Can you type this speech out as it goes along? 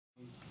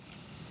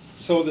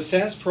So the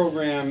SASS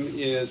program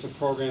is a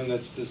program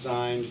that's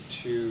designed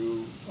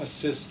to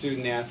assist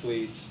student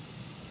athletes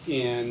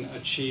in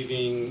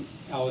achieving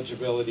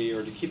eligibility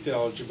or to keep the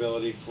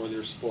eligibility for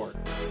their sport.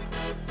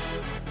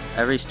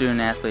 Every student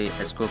athlete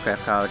at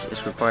Schoolcraft College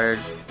is required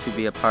to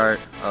be a part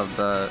of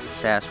the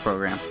SASS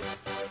program.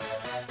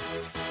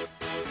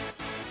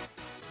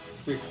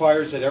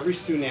 Requires that every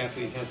student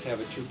athlete has to have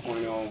a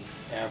 2.0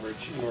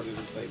 average in order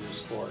to play their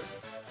sport.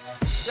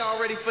 Y'all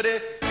ready for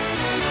this?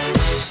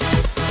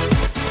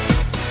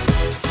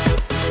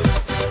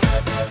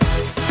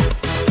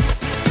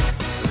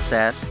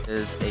 SASS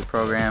is a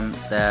program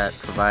that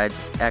provides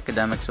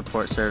academic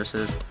support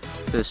services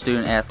to the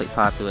student athlete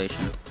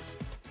population.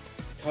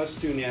 Because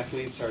student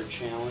athletes are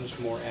challenged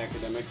more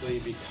academically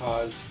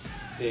because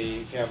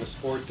they have a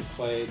sport to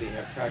play, they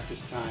have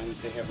practice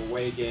times, they have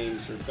away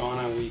games, they're gone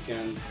on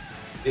weekends,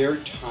 their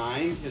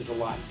time is a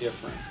lot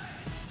different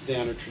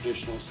than a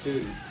traditional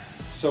student.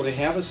 So to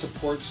have a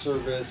support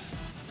service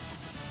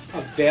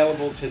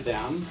available to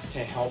them to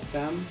help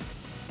them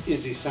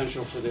is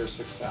essential for their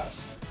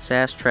success.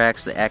 SASS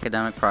tracks the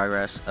academic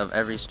progress of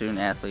every student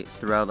athlete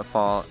throughout the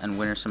fall and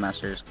winter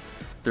semesters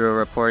through a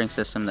reporting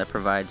system that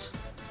provides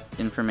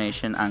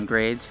information on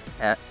grades,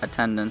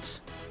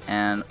 attendance,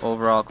 and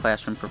overall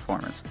classroom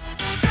performance.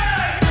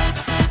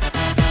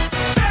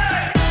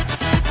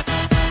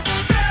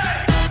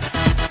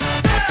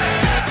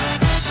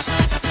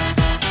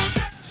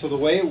 So the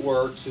way it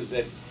works is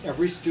that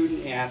every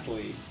student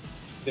athlete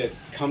that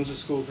comes to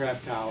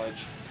Schoolcraft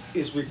College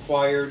is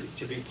required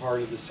to be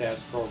part of the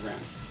SASS program,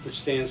 which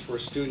stands for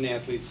Student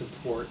Athlete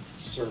Support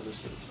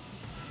Services.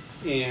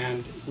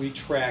 And we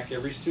track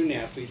every student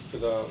athlete for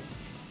the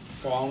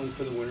fall and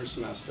for the winter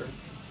semester.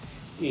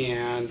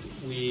 And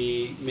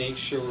we make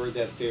sure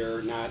that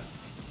they're not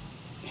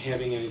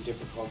having any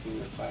difficulty in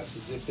their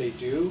classes. If they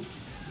do,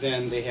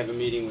 then they have a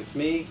meeting with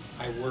me.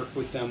 I work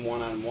with them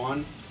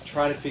one-on-one,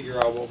 try to figure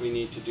out what we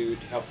need to do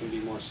to help them be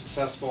more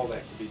successful.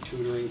 That could be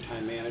tutoring,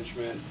 time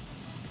management,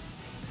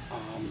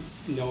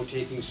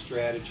 note-taking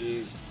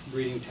strategies,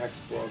 reading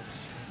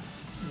textbooks,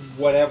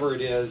 whatever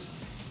it is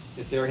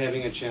that they're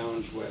having a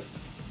challenge with.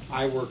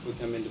 I work with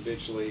them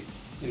individually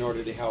in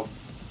order to help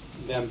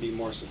them be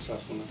more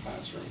successful in the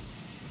classroom.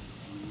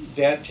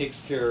 That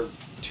takes care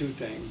of two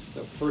things.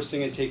 The first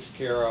thing it takes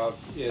care of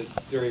is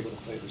they're able to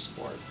play their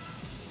sport.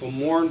 But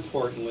more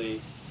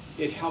importantly,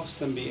 it helps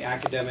them be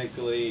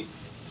academically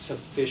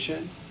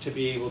sufficient to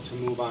be able to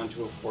move on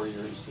to a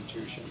four-year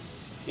institution.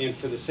 And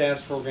for the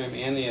SASS program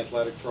and the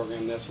athletic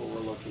program, that's what we're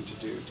looking to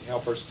do, to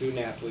help our student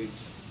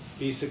athletes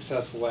be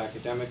successful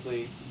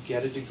academically,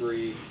 get a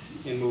degree,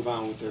 and move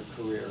on with their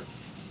career.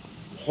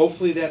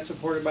 Hopefully that's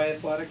supported by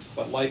athletics,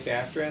 but life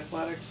after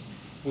athletics,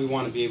 we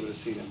want to be able to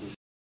see them